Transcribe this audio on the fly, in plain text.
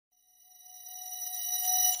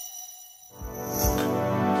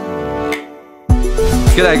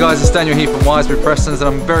G'day guys, it's Daniel here from Prestons, and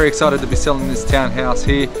I'm very excited to be selling this townhouse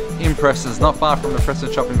here in Prestons, not far from the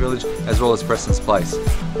Prestons shopping village as well as Prestons Place.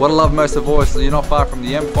 What I love most of all is that you're not far from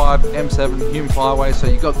the M5, M7, Hume Highway, so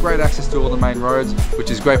you've got great access to all the main roads,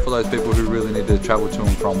 which is great for those people who really need to travel to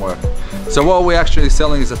and from work. So what we're actually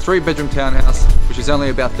selling is a 3-bedroom townhouse, which is only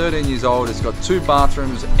about 13 years old. It's got 2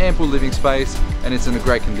 bathrooms, ample living space, and it's in a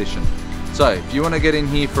great condition. So if you want to get in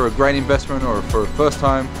here for a great investment or for a first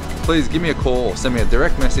home, please give me a call or send me a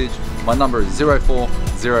direct message. My number is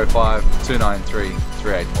 0405 293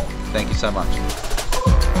 384. Thank you so much.